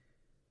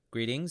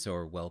Greetings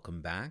or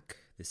welcome back.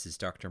 This is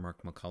Dr.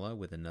 Mark McCullough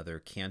with another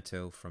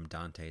canto from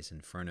Dante's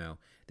Inferno,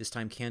 this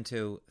time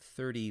Canto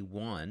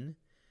 31.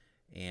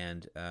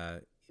 And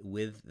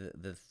with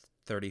the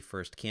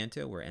 31st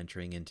canto, we're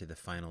entering into the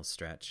final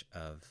stretch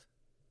of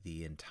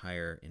the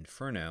entire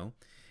Inferno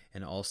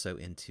and also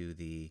into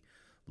the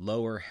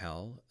lower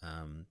hell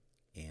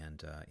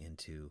and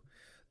into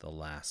the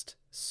last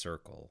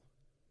circle.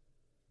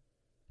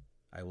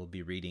 I will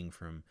be reading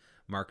from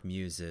Mark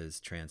Muse's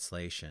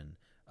translation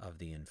of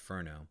the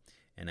Inferno,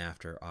 and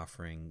after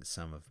offering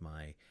some of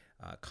my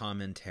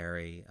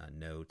commentary,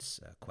 notes,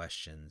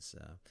 questions,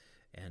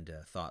 and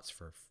thoughts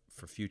for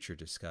future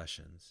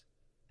discussions.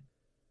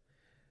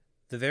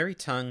 The very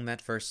tongue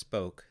that first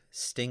spoke,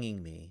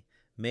 stinging me,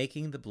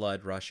 making the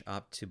blood rush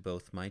up to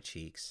both my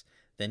cheeks,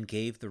 then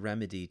gave the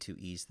remedy to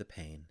ease the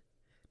pain,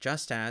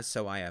 just as,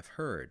 so I have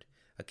heard,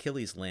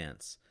 Achilles'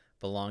 lance,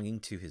 belonging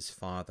to his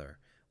father,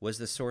 was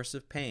the source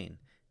of pain,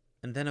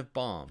 and then of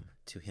balm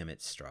to him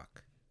it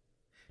struck.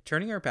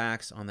 Turning our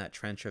backs on that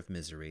trench of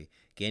misery,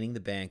 gaining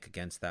the bank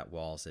against that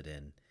walls it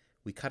in,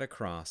 we cut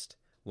across,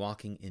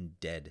 walking in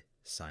dead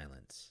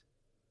silence.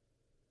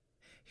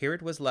 Here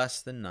it was less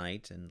than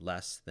night and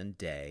less than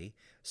day,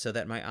 so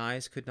that my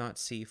eyes could not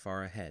see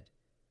far ahead.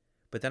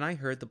 But then I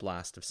heard the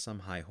blast of some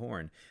high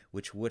horn,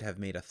 which would have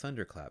made a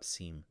thunderclap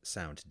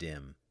sound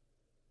dim.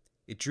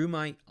 It drew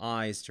my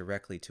eyes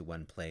directly to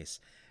one place,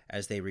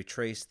 as they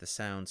retraced the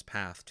sound's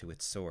path to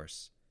its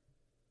source.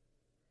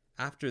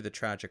 After the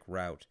tragic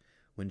rout,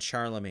 when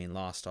Charlemagne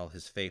lost all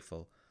his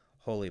faithful,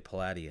 holy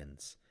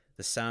Palladians,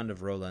 the sound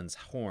of Roland's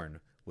horn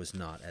was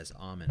not as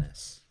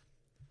ominous.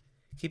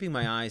 Keeping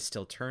my eyes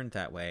still turned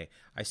that way,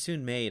 I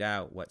soon made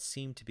out what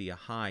seemed to be a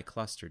high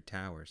clustered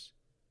towers.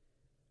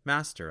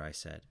 "Master," I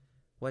said,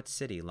 "what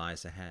city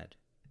lies ahead?"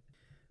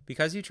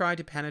 "Because you try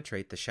to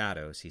penetrate the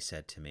shadows," he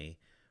said to me,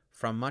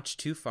 "from much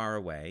too far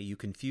away, you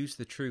confuse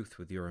the truth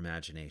with your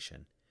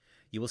imagination.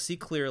 You will see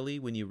clearly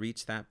when you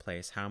reach that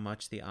place how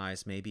much the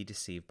eyes may be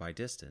deceived by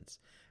distance,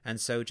 and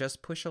so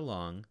just push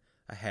along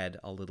ahead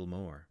a little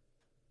more."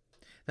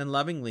 Then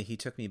lovingly he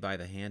took me by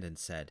the hand and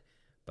said,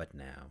 "But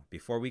now,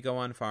 before we go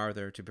on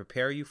farther, to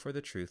prepare you for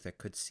the truth that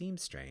could seem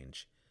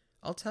strange,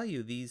 I'll tell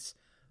you these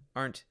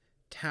aren't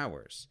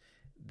towers.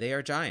 They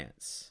are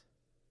giants.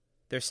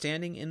 They're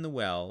standing in the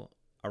well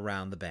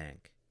around the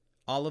bank,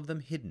 all of them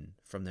hidden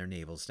from their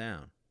navels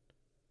down.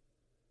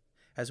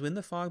 As when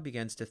the fog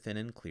begins to thin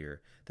and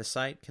clear, the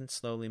sight can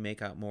slowly make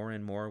out more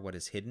and more what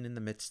is hidden in the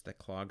mist that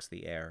clogs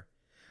the air.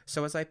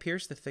 So as I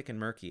pierced the thick and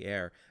murky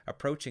air,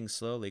 approaching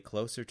slowly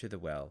closer to the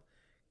well,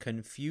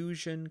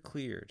 confusion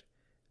cleared,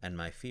 and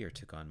my fear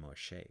took on more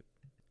shape.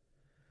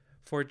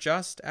 For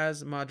just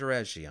as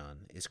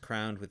Madregion is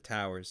crowned with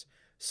towers,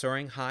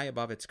 soaring high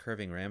above its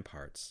curving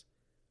ramparts,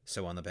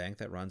 so on the bank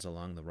that runs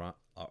around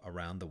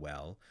the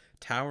well,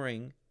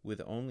 towering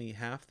with only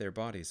half their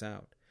bodies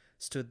out,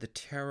 stood the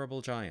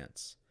terrible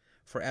giants,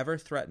 forever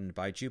threatened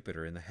by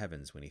Jupiter in the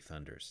heavens when he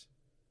thunders.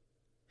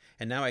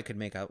 And now I could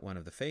make out one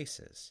of the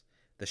faces,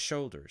 the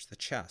shoulders, the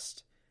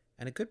chest,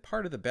 and a good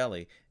part of the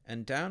belly,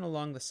 and down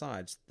along the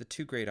sides the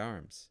two great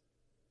arms.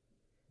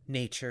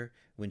 Nature,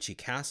 when she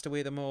cast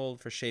away the mold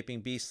for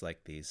shaping beasts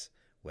like these,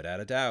 without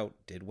a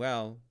doubt did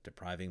well,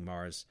 depriving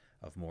Mars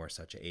of more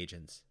such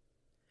agents.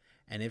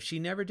 And if she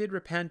never did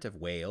repent of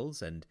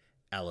whales and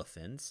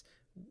elephants,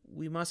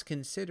 we must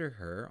consider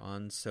her,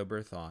 on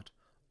sober thought,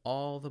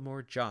 all the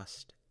more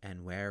just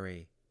and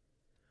wary.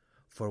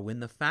 For when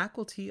the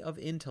faculty of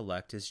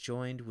intellect is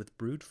joined with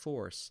brute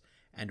force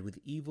and with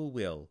evil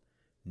will,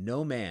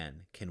 no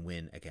man can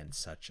win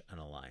against such an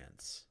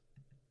alliance.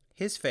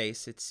 His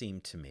face, it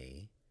seemed to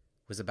me,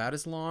 was about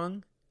as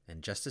long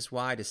and just as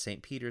wide as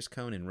St. Peter's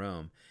cone in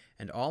Rome,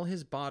 and all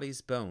his body's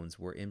bones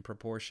were in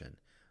proportion,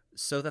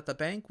 so that the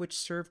bank which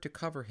served to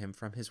cover him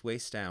from his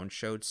waist down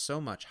showed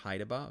so much height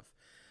above,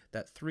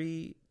 that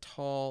 3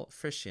 tall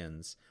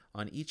Phrygians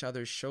on each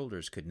other's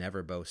shoulders could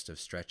never boast of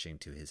stretching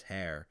to his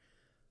hair,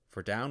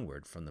 for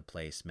downward from the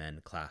place men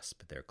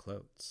clasped their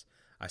cloaks,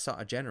 I saw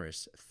a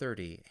generous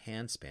 30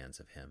 handspans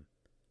of him.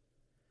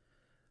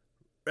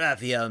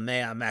 "Raphael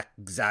mea mac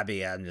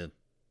zabian."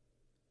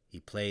 He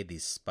played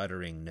these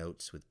sputtering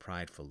notes with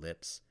prideful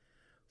lips,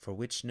 for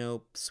which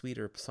no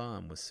sweeter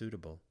psalm was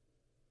suitable.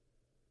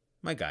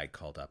 My guide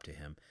called up to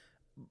him,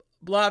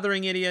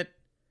 "Blathering idiot!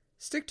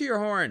 Stick to your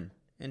horn,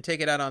 and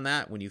take it out on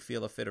that when you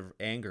feel a fit of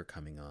anger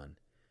coming on.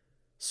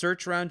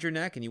 Search round your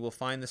neck, and you will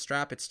find the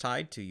strap it's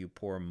tied to, you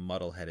poor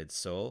muddle-headed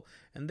soul,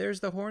 and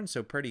there's the horn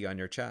so pretty on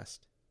your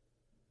chest."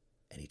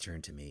 And he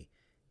turned to me.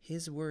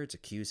 His words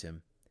accuse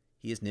him.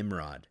 He is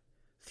Nimrod,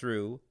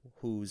 through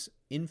whose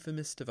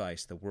infamous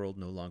device the world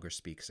no longer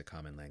speaks a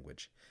common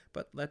language.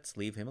 But let's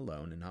leave him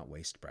alone and not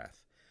waste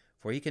breath,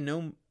 for he can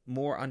no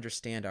more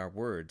understand our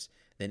words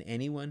than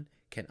anyone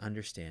can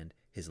understand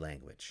his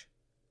language.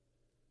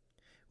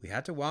 We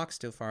had to walk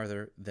still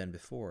farther than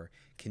before,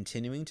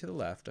 continuing to the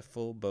left a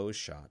full bow's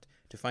shot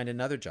to find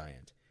another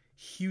giant,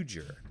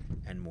 huger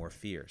and more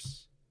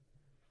fierce.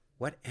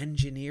 What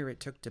engineer it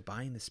took to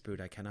bind this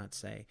brute I cannot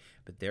say,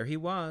 but there he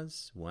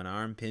was, one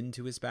arm pinned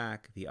to his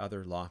back, the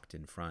other locked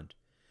in front,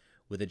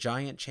 with a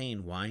giant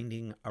chain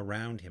winding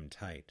around him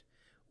tight,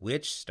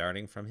 which,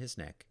 starting from his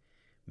neck,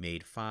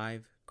 made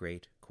 5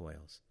 great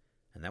coils,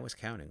 and that was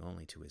counting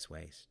only to his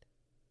waist.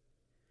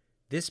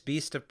 This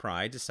beast of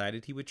pride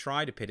decided he would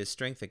try to pit his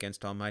strength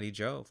against Almighty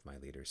Jove, my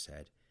leader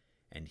said,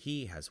 and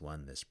he has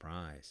won this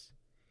prize.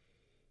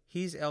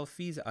 He's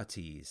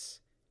Ephialtes,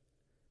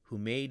 who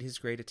made his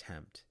great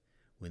attempt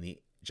when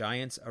the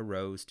giants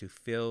arose to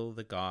fill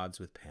the gods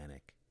with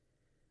panic.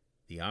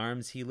 The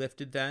arms he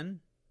lifted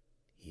then,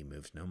 he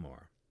moved no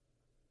more.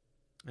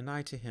 And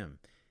I to him,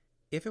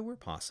 if it were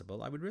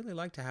possible, I would really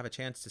like to have a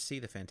chance to see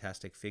the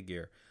fantastic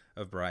figure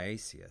of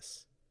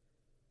Briareus.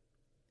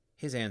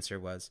 His answer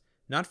was,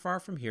 not far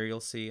from here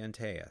you'll see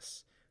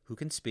Antaeus, who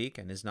can speak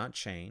and is not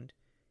chained.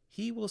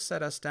 He will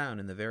set us down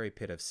in the very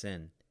pit of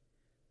sin.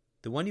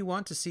 The one you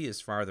want to see is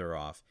farther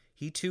off.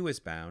 He too is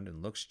bound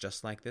and looks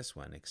just like this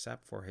one,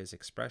 except for his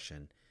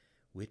expression,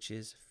 which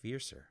is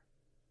fiercer.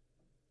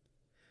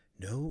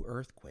 No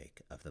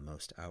earthquake of the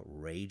most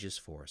outrageous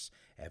force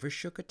ever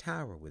shook a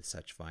tower with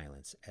such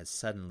violence as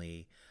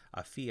suddenly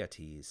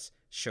Ephialtes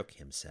shook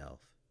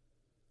himself.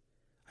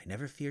 I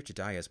never feared to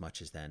die as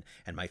much as then,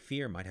 and my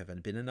fear might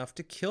have been enough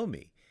to kill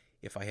me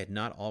if I had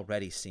not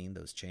already seen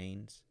those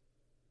chains.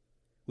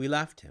 We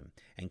left him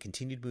and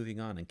continued moving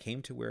on and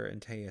came to where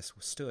Antaeus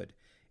stood,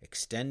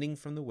 extending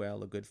from the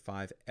well a good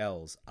 5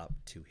 ells up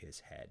to his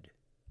head.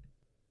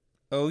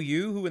 O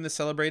you who in the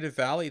celebrated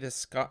valley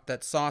that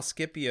saw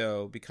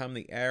Scipio become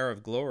the heir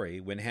of glory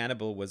when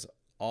Hannibal was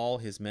all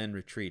his men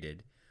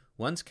retreated,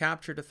 once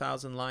captured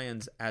 1,000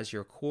 lions as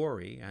your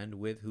quarry, and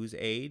with whose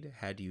aid,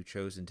 had you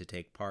chosen to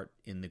take part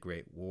in the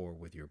great war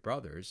with your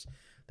brothers,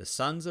 the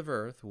sons of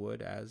earth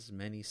would, as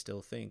many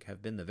still think,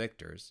 have been the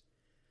victors.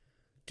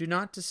 Do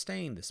not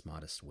disdain this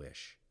modest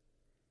wish.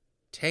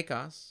 Take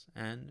us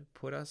and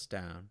put us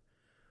down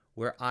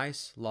where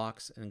ice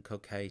locks and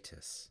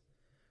Cocytus.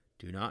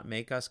 Do not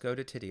make us go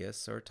to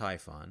Tydeus or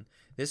Typhon.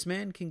 This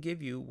man can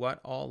give you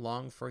what all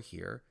long for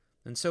here,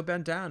 and so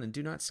bend down and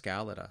do not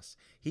scowl at us.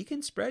 He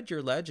can spread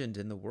your legend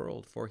in the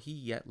world, for he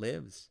yet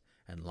lives,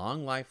 and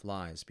long life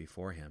lies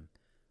before him,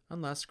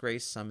 unless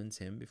grace summons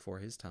him before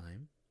his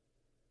time.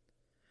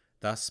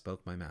 Thus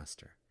spoke my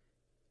master,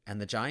 and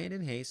the giant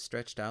in haste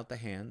stretched out the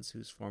hands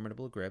whose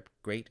formidable grip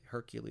great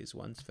Hercules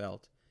once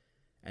felt,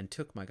 and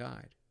took my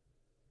guide.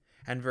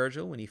 And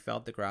Virgil, when he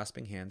felt the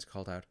grasping hands,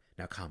 called out,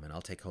 Now come, and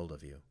I'll take hold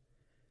of you.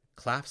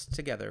 Clasped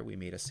together, we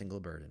made a single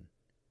burden.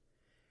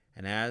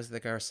 And as the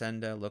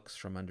Garsenda looks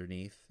from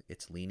underneath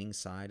its leaning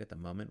side at the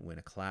moment when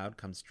a cloud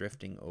comes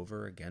drifting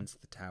over against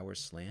the tower's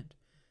slant,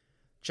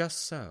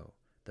 just so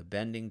the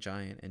bending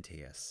giant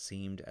Antaeus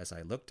seemed as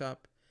I looked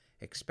up,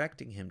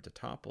 expecting him to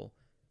topple.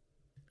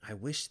 I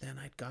wish then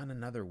I'd gone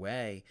another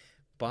way,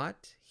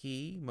 but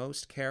he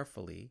most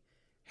carefully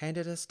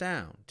handed us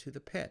down to the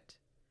pit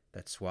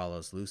that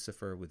swallows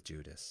Lucifer with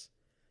Judas.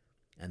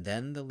 And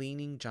then the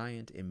leaning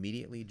giant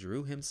immediately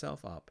drew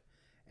himself up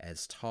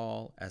as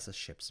tall as a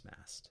ship's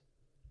mast.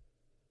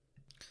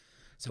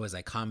 So as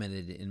I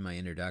commented in my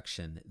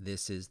introduction,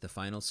 this is the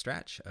final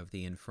stretch of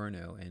the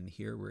Inferno, and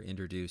here we're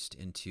introduced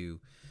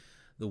into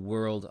the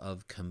world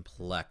of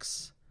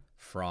complex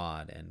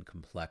fraud and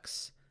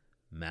complex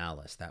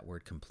malice. That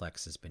word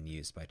complex has been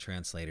used by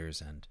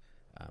translators and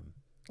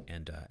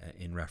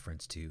in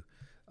reference to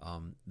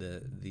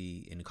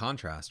in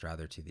contrast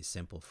rather to the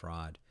simple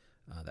fraud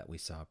that we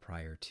saw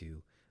prior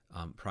to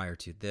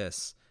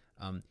this.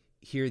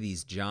 Here,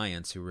 these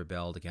giants who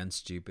rebelled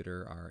against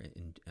Jupiter are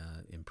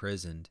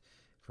imprisoned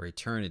for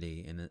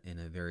eternity in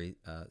a very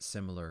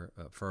similar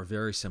for a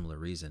very similar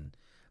reason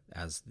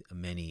as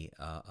many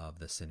of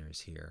the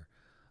sinners here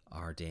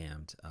are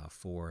damned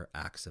for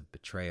acts of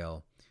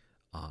betrayal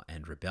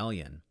and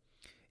rebellion.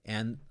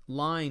 And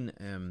line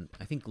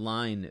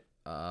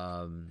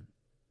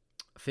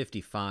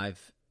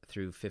 55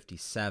 through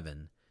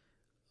 57,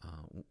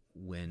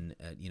 when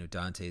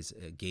Dante's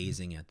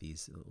gazing at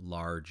these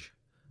large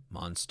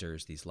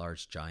monsters, these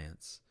large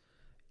giants,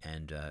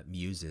 and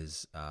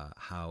muses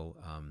how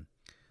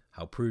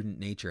prudent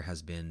nature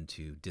has been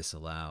to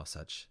disallow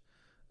such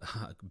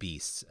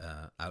beasts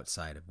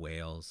outside of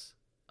whales,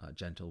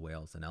 gentle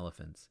whales and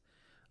elephants.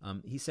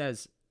 He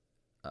says,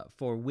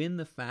 for when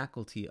the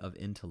faculty of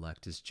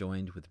intellect is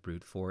joined with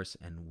brute force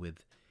and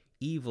with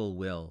evil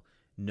will,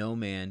 no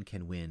man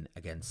can win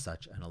against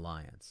such an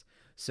alliance.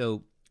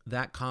 So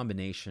that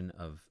combination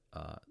of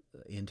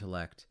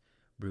intellect,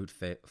 brute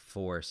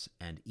force,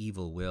 and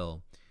evil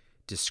will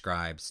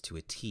describes to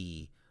a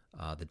T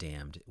the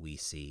damned we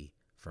see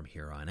from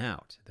here on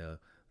out. They'll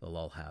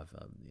all have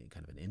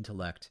kind of an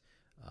intellect.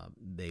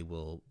 They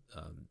will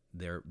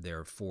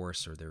their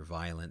force or their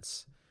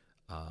violence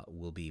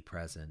will be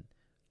present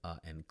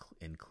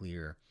and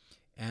clear,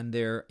 and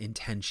their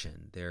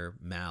intention, their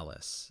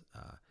malice,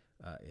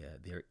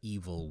 their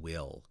evil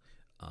will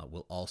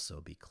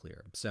also be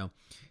clear. So,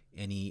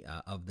 any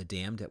of the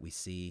damned that we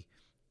see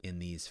in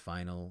these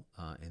final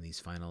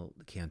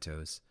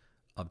cantos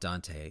of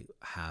Dante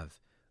have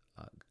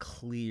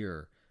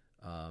clear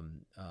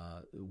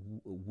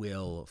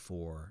will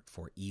for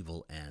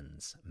evil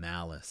ends,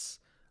 malice,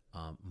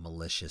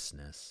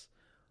 maliciousness,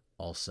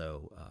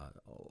 also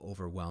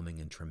overwhelming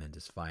and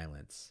tremendous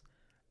violence,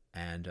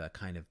 and a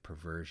kind of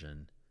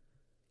perversion,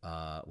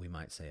 we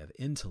might say, of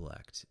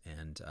intellect.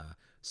 And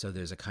so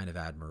there's a kind of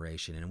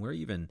admiration. And we're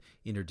even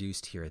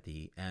introduced here at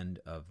the end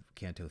of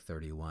Canto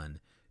 31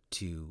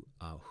 to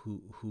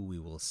who we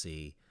will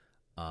see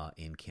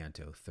in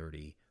Canto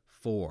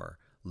 34,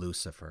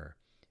 Lucifer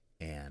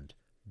and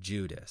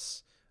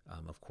Judas.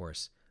 Of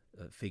course,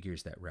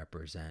 figures that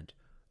represent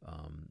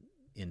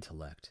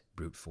intellect,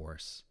 brute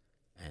force,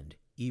 and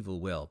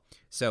evil will.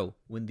 So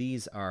when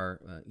these are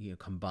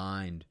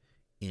combined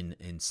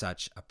in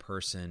such a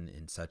person,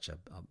 in such a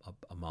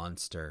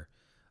monster,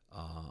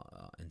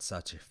 in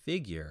such a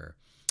figure,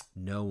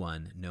 no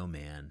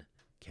man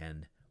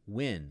can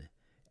win.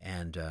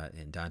 And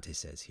Dante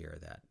says here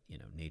that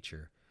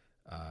nature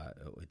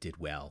did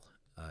well,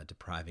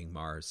 depriving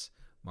Mars,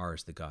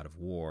 the god of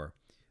war,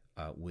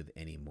 with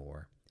any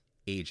more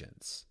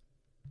agents.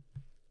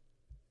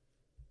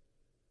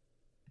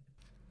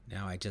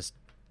 Now I just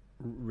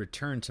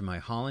return to my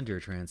Hollander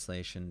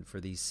translation for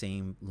these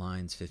same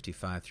lines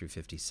 55 through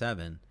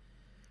 57,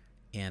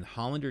 and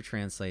Hollander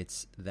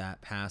translates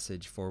that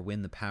passage, "For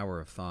when the power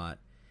of thought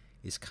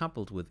is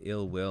coupled with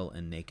ill will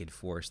and naked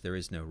force, there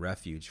is no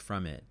refuge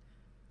from it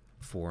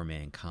for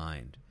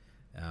mankind."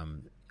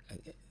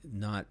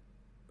 Not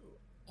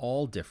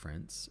all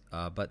difference,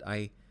 but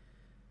I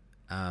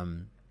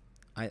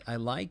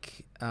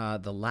like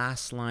the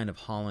last line of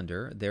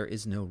Hollander. There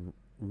is no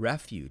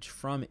refuge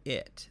from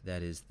it.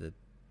 That is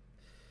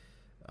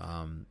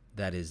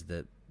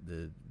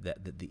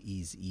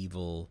these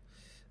evil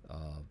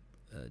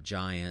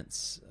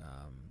giants,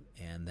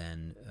 and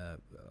then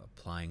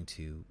applying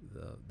to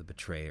the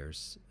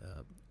betrayers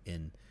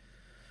in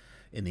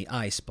the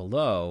ice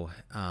below.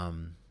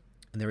 And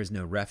there is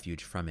no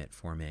refuge from it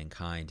for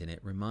mankind. And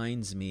it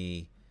reminds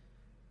me,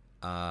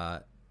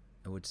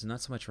 which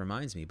not so much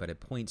reminds me, but it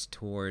points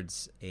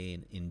towards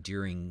an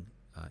enduring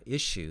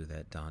issue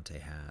that Dante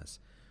has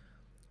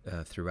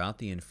throughout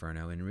the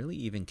Inferno, and really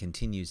even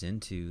continues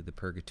into the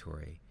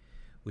Purgatory,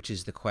 which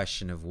is the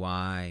question of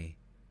why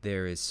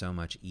there is so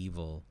much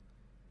evil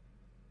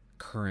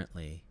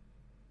currently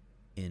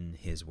in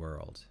his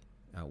world.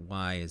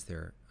 Why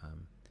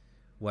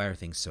are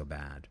things so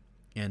bad?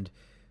 And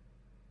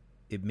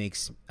it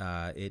makes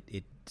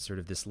it sort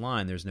of this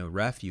line, "There's no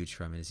refuge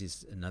from it," is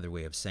just another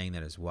way of saying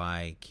that is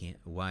why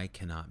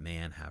cannot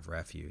man have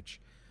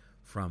refuge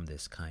from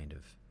this kind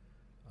of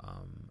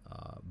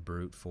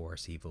brute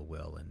force, evil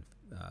will, and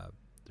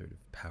sort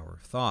of power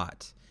of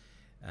thought.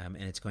 And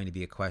it's going to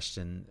be a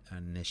question,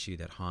 an issue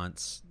that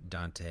haunts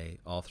Dante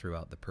all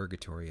throughout the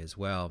Purgatory as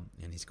well.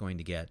 And he's going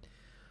to get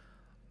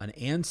an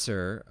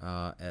answer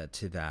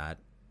to that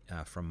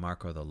from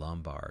Marco the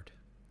Lombard.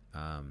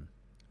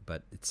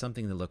 But it's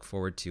something to look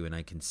forward to, and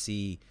I can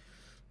see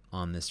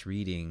on this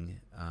reading,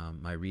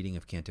 my reading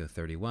of Canto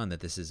 31,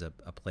 that this is a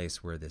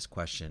place where this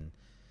question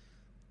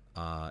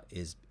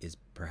is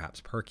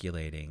perhaps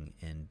percolating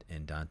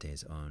in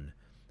Dante's own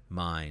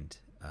mind.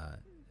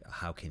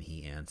 How can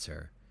he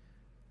answer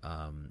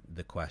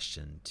the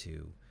question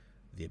to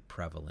the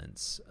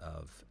prevalence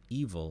of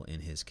evil in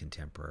his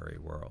contemporary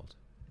world?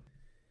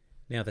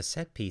 Now, the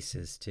set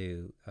pieces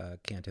to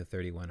Canto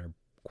 31 are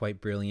quite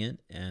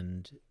brilliant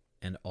and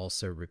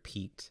also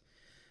repeat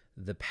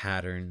the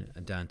pattern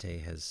Dante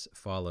has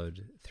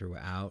followed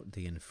throughout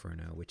the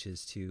Inferno, which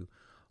is to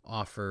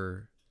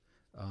offer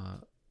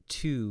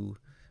two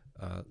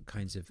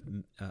kinds of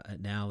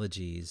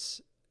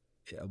analogies,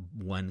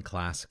 one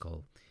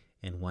classical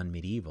and one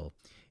medieval.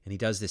 And he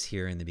does this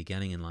here in the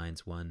beginning in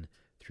lines 1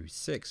 through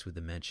 6 with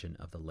the mention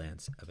of the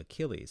lance of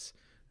Achilles.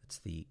 It's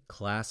the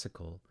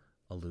classical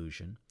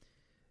allusion.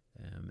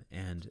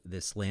 And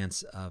this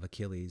lance of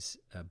Achilles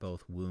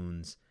both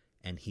wounds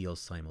and heals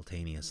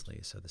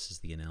simultaneously. So this is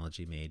the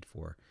analogy made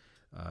for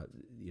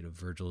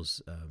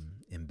Virgil's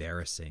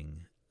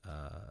embarrassing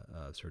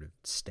sort of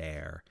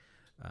stare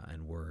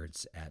and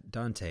words at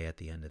Dante at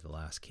the end of the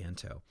last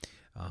canto.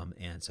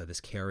 And so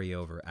this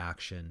carryover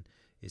action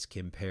is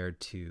compared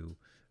to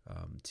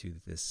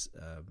this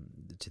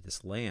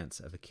lance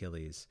of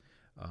Achilles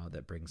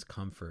that brings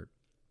comfort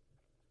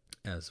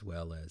as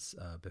well as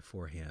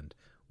beforehand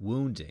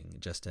wounding,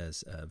 just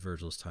as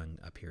Virgil's tongue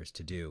appears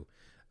to do.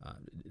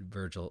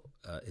 Virgil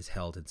is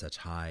held in such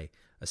high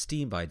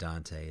esteem by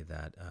Dante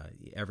that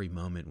every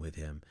moment with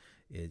him,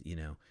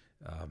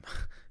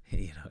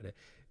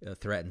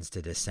 threatens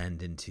to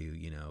descend into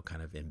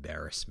kind of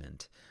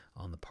embarrassment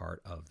on the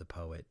part of the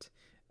poet,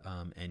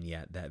 and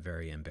yet that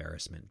very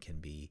embarrassment can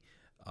be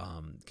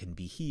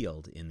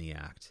healed in the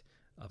act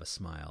of a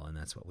smile, and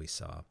that's what we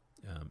saw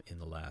in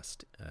the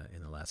last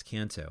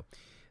canto.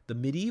 The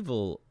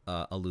medieval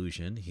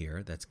allusion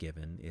here that's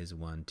given is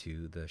one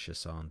to the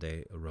Chanson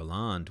de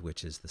Roland,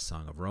 which is the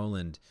Song of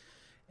Roland,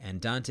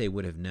 and Dante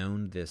would have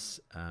known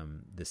this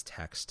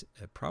text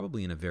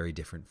probably in a very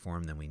different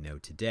form than we know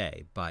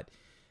today. But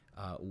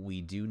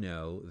We do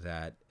know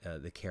that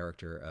the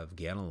character of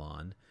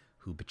Ganelon,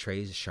 who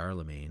betrays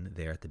Charlemagne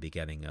there at the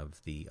beginning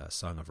of the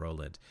Song of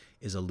Roland,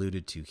 is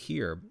alluded to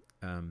here.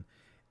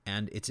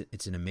 And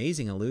it's an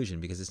amazing allusion,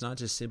 because it's not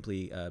just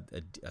simply a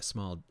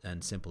small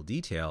and simple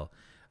detail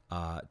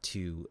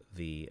to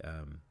the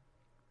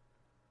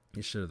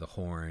issue of the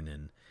horn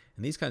and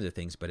these kinds of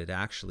things, but it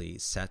actually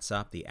sets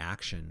up the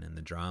action and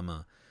the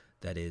drama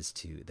that is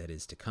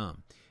to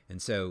come.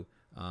 And so,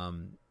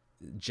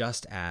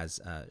 just as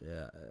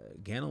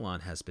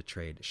Ganelon has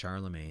betrayed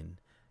Charlemagne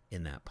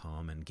in that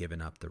poem and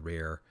given up the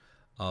rear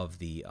of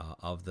the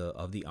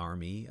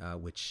army,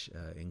 which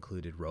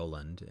included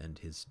Roland and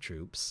his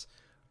troops,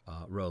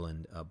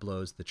 Roland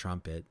blows the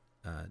trumpet,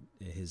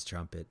 his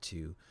trumpet,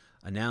 to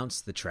announce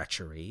the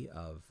treachery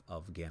of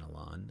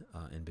Ganelon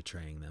in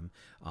betraying them.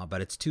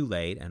 But it's too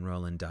late, and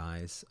Roland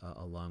dies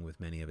along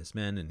with many of his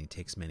men, and he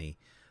takes many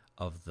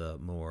of the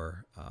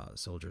more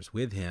soldiers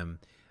with him.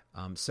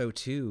 So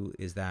too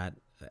is that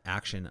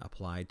action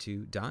applied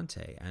to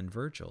Dante and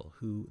Virgil,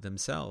 who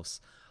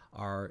themselves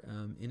are,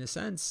 in a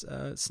sense,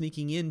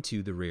 sneaking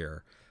into the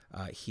rear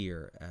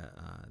here.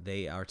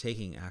 They are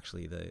taking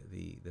actually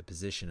the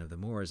position of the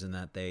Moors, in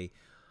that they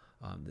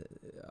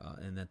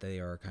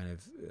are kind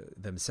of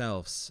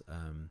themselves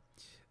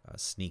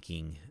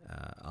sneaking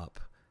up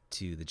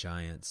to the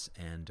giants,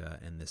 and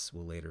this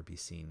will later be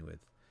seen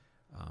with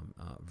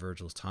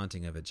Virgil's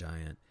taunting of a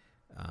giant.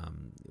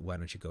 Why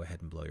don't you go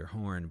ahead and blow your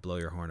horn? Blow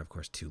your horn, of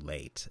course, too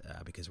late,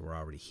 because we're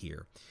already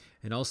here.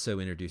 It also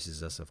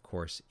introduces us, of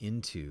course,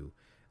 into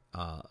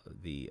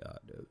the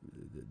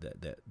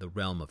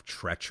realm of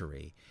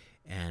treachery,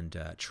 and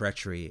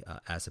treachery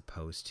as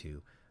opposed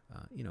to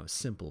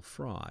simple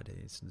fraud.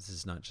 This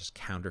is not just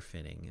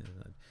counterfeiting,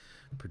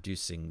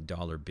 producing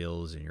dollar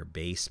bills in your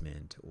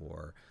basement,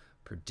 or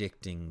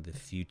predicting the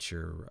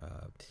future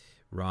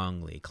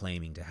wrongly,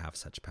 claiming to have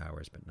such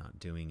powers but not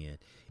doing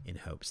it in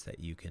hopes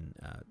that you can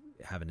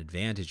have an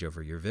advantage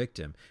over your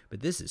victim. But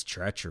this is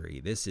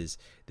treachery. These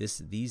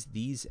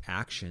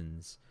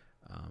actions,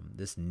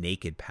 this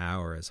naked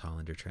power, as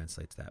Hollander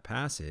translates that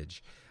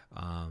passage,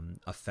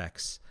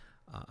 affects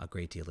a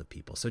great deal of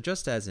people. So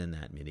just as in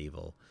that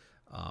medieval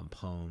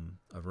poem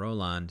of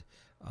Roland,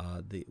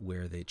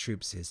 where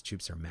his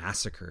troops are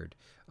massacred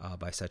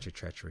by such a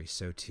treachery,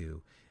 so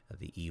too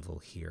the evil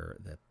here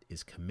that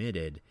is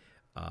committed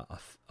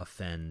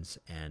offends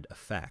and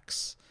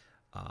affects,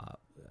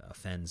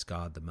 offends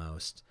God the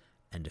most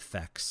and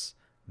affects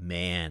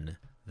man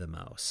the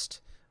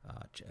most.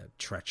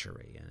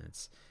 Treachery, and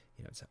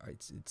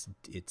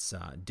it's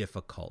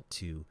difficult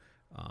to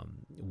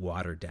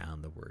water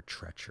down the word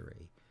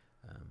treachery,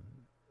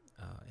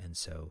 and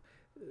so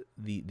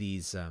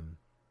these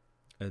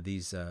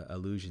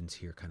allusions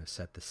here kind of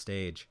set the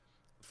stage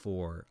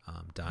for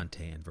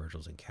Dante and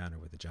Virgil's encounter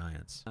with the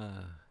giants.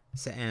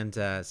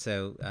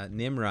 So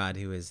Nimrod,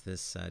 who is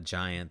this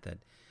giant that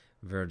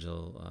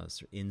Virgil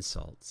sort of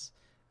insults,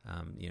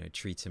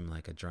 treats him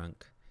like a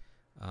drunk,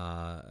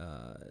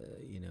 a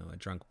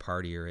drunk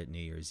partier at New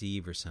Year's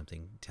Eve or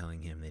something,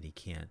 telling him that he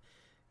can't,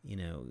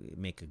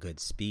 make a good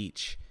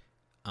speech.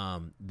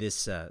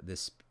 This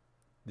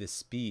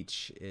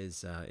speech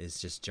is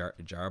just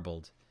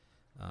jumbled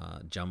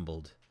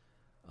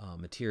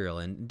material,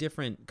 and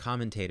different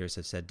commentators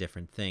have said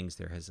different things.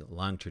 There has a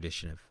long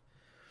tradition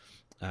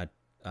of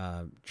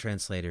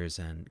translators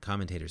and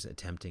commentators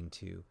attempting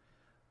to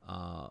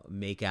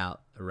make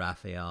out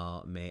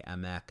Raphael me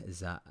amek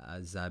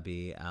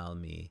zabi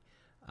almi.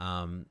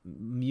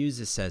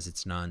 Musa says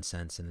it's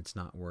nonsense and it's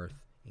not worth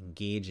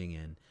engaging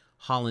in.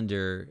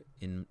 Hollander,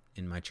 in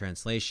my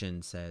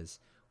translation, says,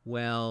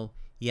 well,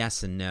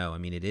 yes and no. I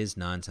mean, it is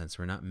nonsense.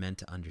 We're not meant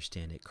to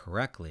understand it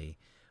correctly,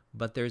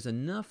 but there's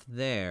enough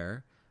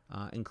there,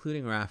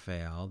 including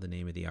Raphael, the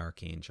name of the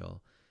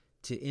archangel,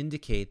 to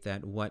indicate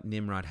that what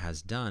Nimrod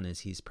has done is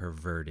he's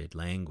perverted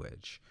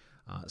language.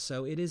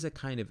 So it is a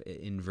kind of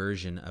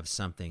inversion of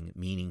something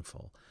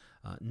meaningful,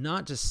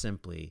 not just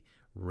simply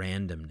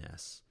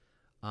randomness,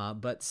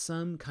 but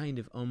some kind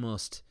of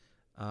almost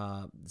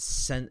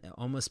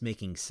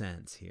making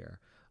sense here.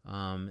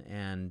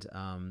 And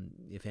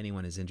if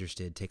anyone is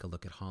interested, take a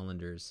look at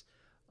Hollander's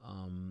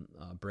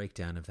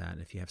breakdown of that.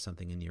 And if you have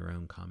something in your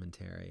own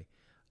commentary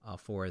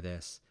for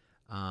this,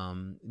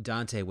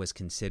 Dante was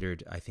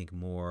considered, I think,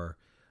 more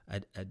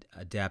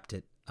adept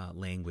at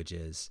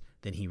languages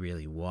than he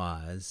really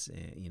was,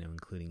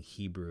 including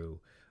Hebrew.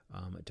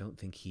 I don't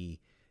think he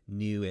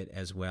knew it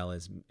as well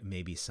as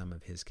maybe some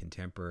of his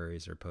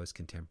contemporaries or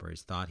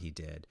post-contemporaries thought he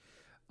did.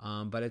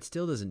 But it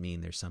still doesn't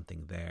mean there's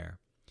something there.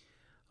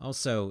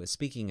 Also,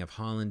 speaking of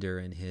Hollander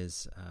and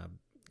his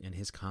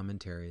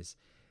commentaries,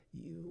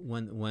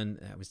 one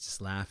I was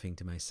just laughing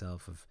to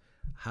myself of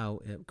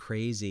how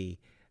crazy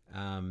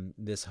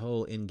this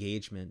whole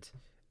engagement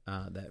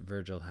that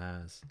Virgil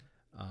has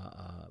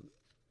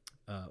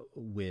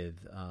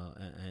with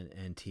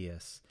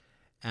Antaeus,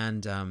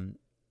 and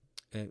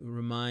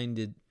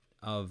reminded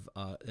of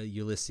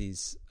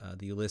Ulysses,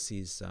 the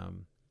Ulysses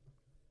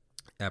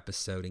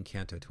episode in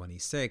Canto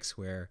 26,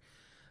 where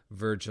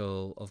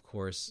Virgil, of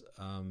course,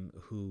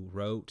 who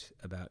wrote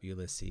about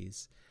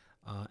Ulysses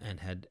and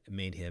had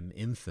made him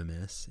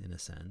infamous in a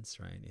sense,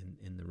 right,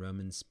 in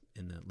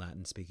the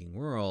Latin-speaking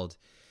world,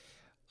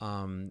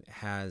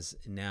 has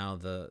now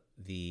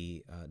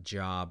the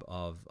job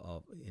of,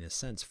 in a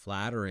sense,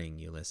 flattering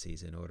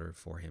Ulysses in order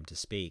for him to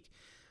speak.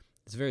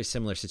 It's a very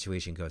similar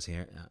situation goes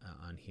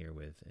on here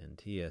with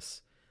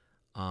Antaeus.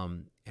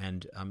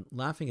 And I'm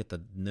laughing at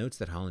the notes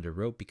that Hollander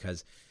wrote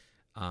because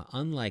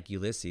unlike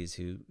Ulysses,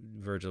 who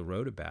Virgil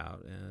wrote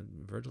about,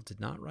 Virgil did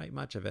not write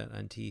much of it,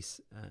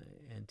 Antaeus.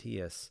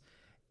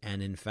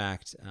 And in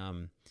fact,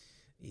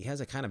 he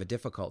has a kind of a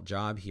difficult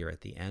job here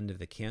at the end of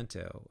the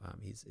canto.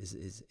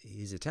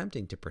 He's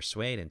attempting to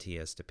persuade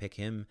Antaeus to pick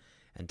him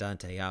and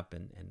Dante up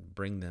and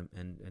bring them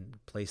and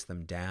place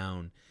them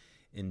down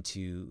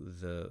into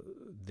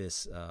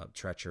this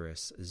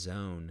treacherous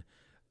zone.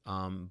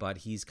 But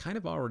he's kind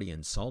of already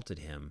insulted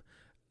him.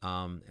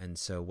 And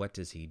so what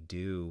does he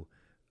do,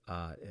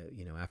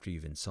 after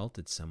you've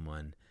insulted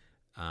someone,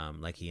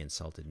 like he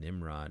insulted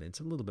Nimrod? It's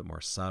a little bit more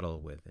subtle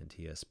with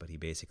Antaeus, but he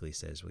basically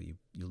says, well, you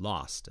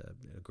lost a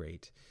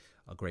great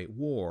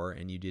war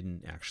and you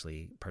didn't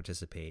actually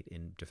participate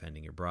in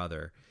defending your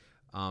brother.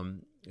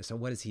 So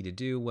what is he to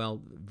do?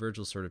 Well,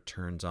 Virgil sort of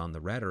turns on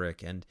the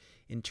rhetoric, and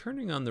in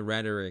turning on the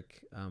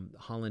rhetoric,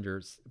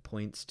 Hollander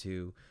points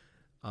to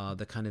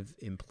the kind of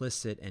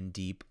implicit and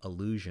deep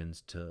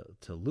allusions to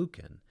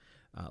Lucan.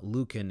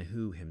 Lucan,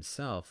 who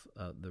himself,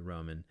 the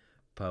Roman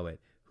poet,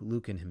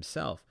 Lucan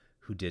himself,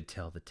 who did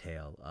tell the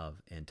tale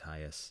of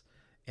Antaeus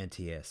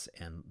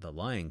and the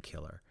lion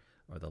killer,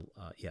 or the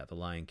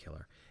lion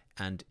killer.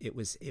 And it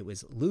was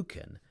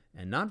Lucan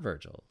and not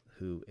Virgil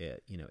who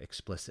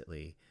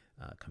explicitly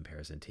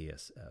compares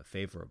Antaeus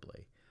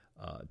favorably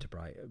to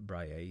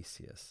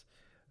Bryaceus.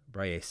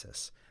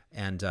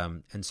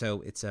 And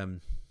so it's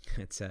an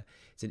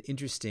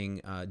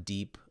interesting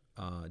deep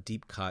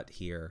cut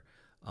here,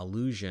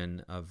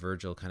 allusion of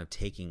Virgil kind of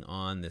taking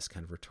on this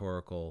kind of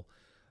rhetorical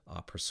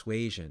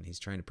persuasion. He's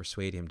trying to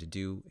persuade him to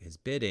do his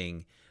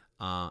bidding,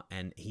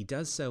 and he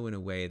does so in a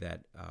way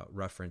that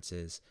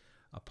references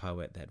a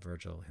poet that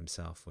Virgil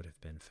himself would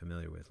have been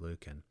familiar with,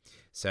 Lucan.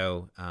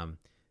 So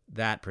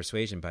that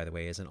persuasion, by the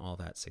way, isn't all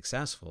that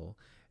successful.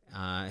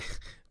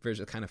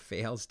 Virgil kind of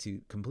fails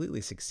to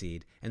completely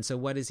succeed. And so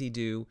what does he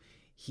do?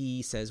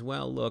 He says,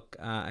 well, look,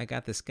 I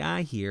got this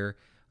guy here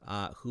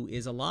who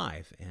is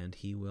alive, and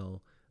he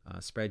will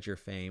spread your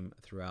fame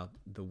throughout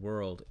the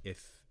world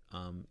if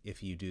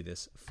you do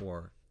this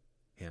for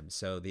him.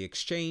 So the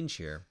exchange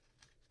here,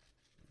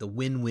 the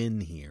win-win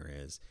here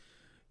is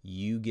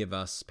you give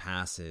us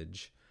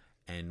passage,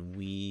 and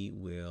we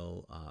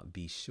will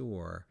be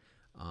sure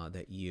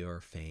that your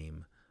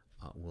fame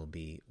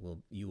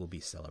you will be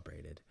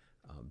celebrated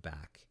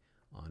back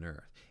on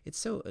earth. It's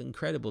so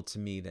incredible to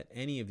me that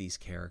any of these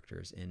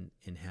characters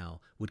in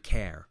hell would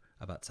care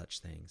about such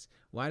things.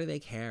 Why do they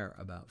care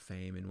about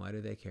fame, and why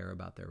do they care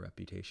about their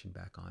reputation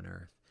back on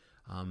earth?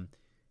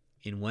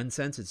 In one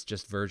sense, it's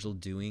just Virgil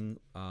doing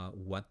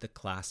what the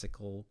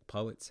classical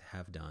poets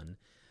have done,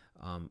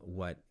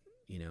 what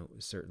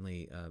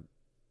certainly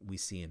we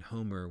see in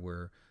Homer,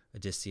 where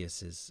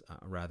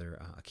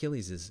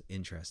Achilles'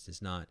 interest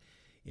is not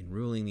in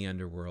ruling the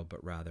underworld,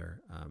 but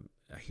rather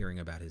hearing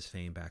about his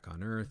fame back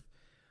on earth.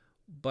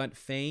 But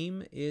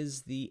fame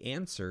is the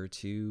answer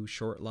to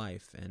short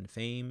life, and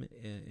fame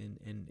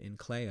in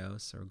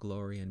Kleos, or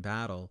glory in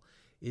battle,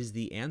 is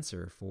the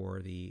answer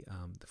for the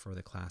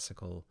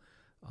classical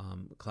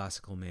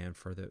man,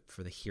 for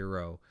the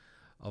hero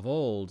of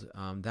old.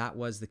 That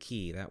was the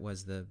key. That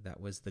was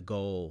the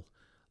goal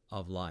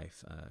of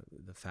life.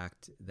 The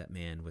fact that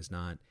man was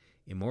not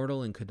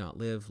immortal and could not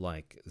live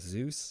like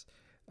Zeus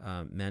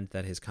meant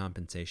that his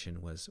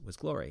compensation was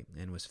glory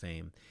and was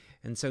fame.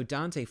 And so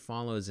Dante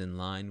follows in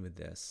line with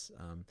this.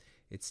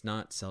 It's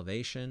not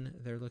salvation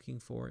they're looking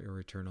for, or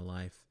eternal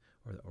life,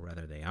 or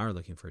rather they are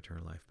looking for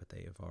eternal life, but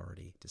they have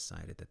already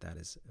decided that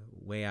is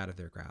way out of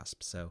their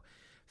grasp. So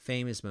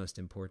fame is most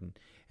important.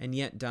 And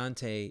yet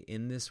Dante,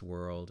 in this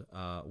world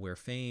where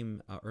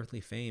fame,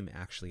 earthly fame,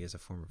 actually is a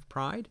form of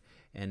pride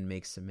and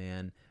makes a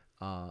man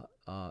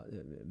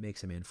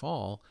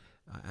fall,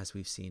 as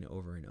we've seen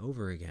over and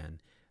over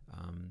again.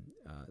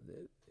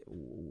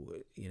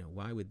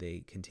 Why would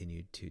they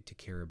continue to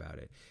care about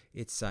it?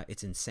 It's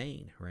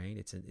insane, right?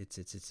 It's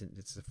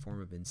a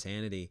form of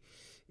insanity.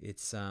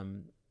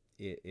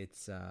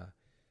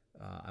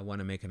 I want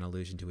to make an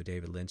allusion to a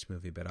David Lynch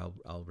movie, but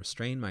I'll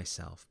restrain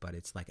myself. But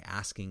it's like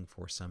asking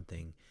for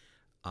something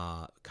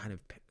kind of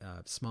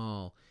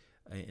small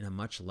in a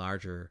much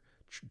larger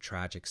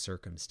tragic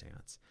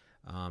circumstance.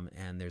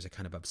 And there's a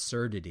kind of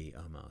absurdity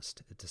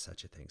almost to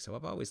such a thing. So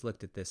I've always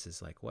looked at this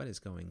as like, what is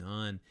going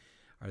on?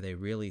 Are they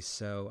really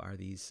so? Are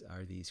these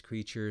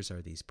creatures,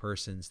 are these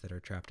persons that are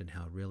trapped in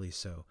hell really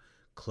so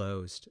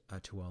closed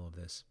to all of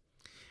this?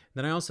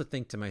 Then I also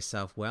think to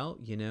myself, well,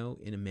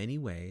 in many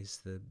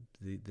ways, the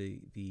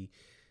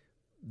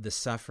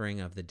suffering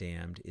of the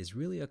damned is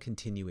really a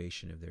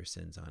continuation of their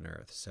sins on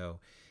earth. So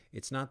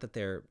it's not that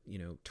they're,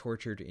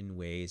 tortured in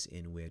ways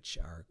in which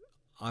are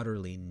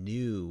utterly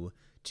new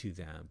to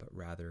them, but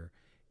rather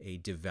a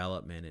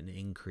development, an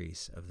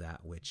increase of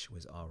that which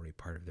was already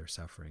part of their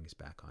sufferings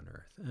back on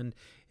earth. And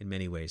in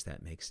many ways,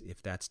 that makes,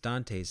 if that's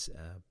Dante's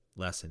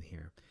lesson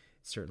here,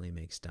 it certainly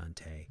makes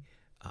Dante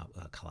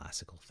a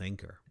classical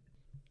thinker.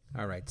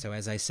 All right, so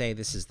as I say,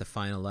 this is the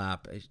final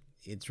lap.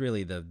 It's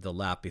really the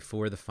lap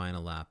before the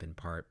final lap in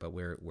part, but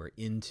we're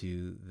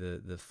into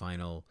the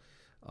final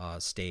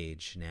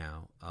stage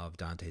now of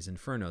Dante's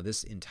Inferno.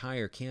 This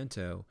entire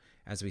canto,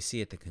 as we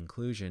see at the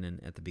conclusion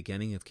and at the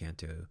beginning of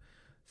Canto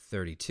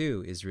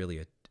 32, is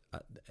really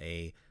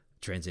a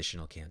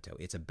transitional canto.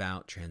 It's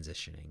about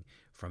transitioning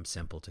from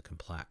simple to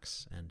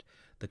complex. And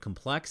the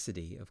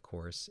complexity, of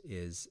course,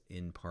 is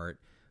in part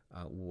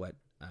what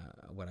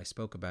I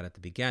spoke about at the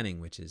beginning,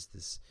 which is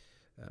this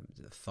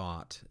the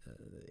thought,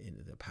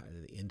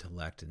 the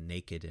intellect, and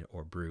naked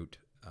or brute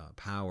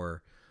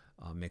power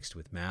mixed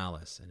with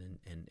malice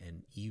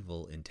and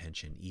evil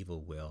intention,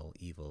 evil will,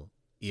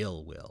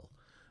 ill will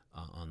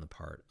on the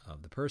part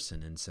of the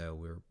person. And so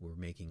we're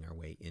making our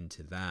way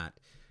into that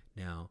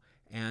now,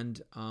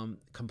 and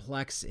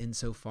complex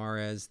insofar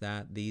as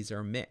that these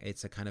are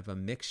it's a kind of a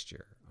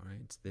mixture. All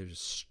right, there's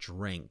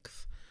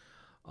strength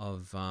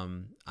of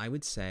I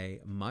would say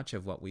much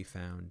of what we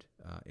found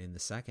in the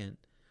second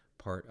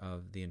part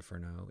of the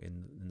Inferno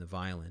in the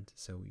violent.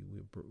 So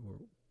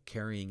we're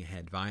carrying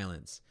ahead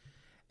violence,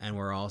 and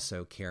we're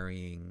also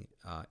carrying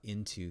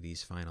into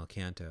these final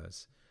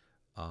cantos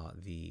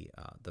the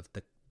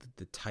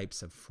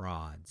types of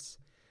frauds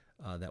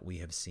that we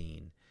have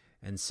seen.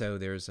 And so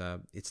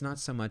it's not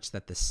so much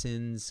that the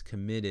sins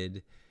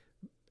committed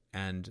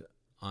and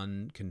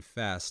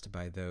unconfessed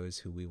by those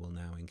who we will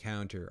now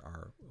encounter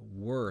are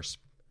worse,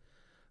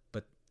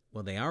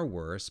 but they are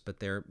worse,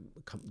 but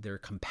they're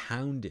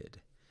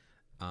compounded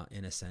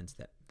in a sense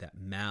that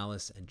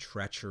malice and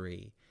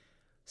treachery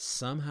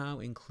somehow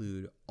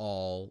include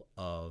all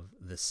of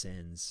the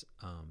sins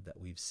that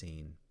we've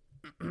seen,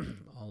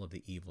 all of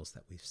the evils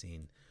that we've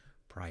seen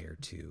prior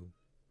to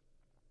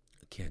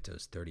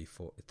cantos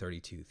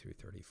 32 through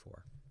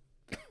 34.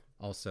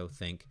 Also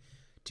think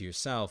to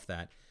yourself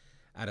that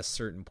at a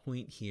certain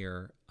point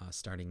here,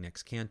 starting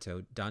next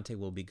canto, Dante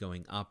will be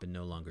going up and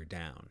no longer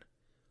down.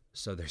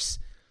 So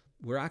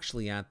we're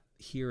actually at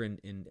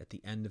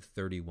the end of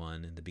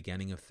 31 and the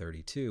beginning of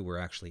 32, we're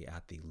actually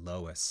at the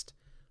lowest,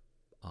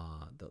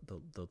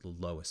 the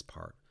lowest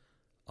part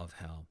of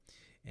hell.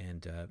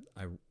 And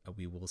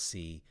we will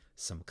see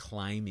some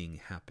climbing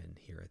happen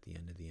here at the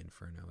end of the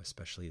Inferno,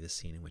 especially the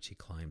scene in which he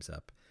climbs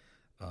up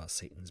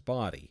Satan's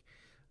body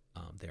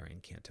there in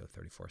Canto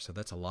 34. So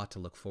that's a lot to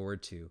look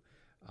forward to.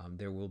 I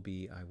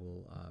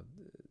will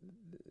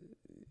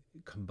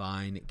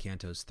combine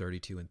Cantos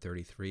 32 and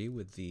 33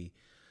 with the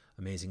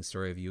amazing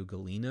story of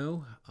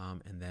Ugolino,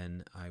 and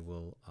then I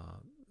will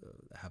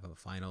have a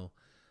final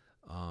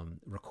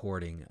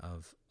recording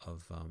of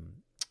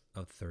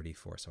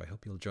 34. So I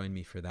hope you'll join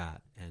me for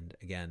that. And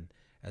again,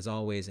 as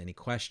always, any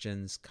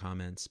questions,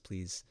 comments,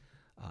 please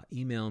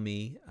email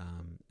me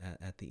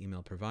at the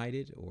email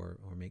provided, or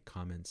make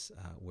comments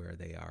where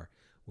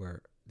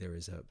there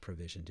is a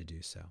provision to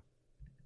do so.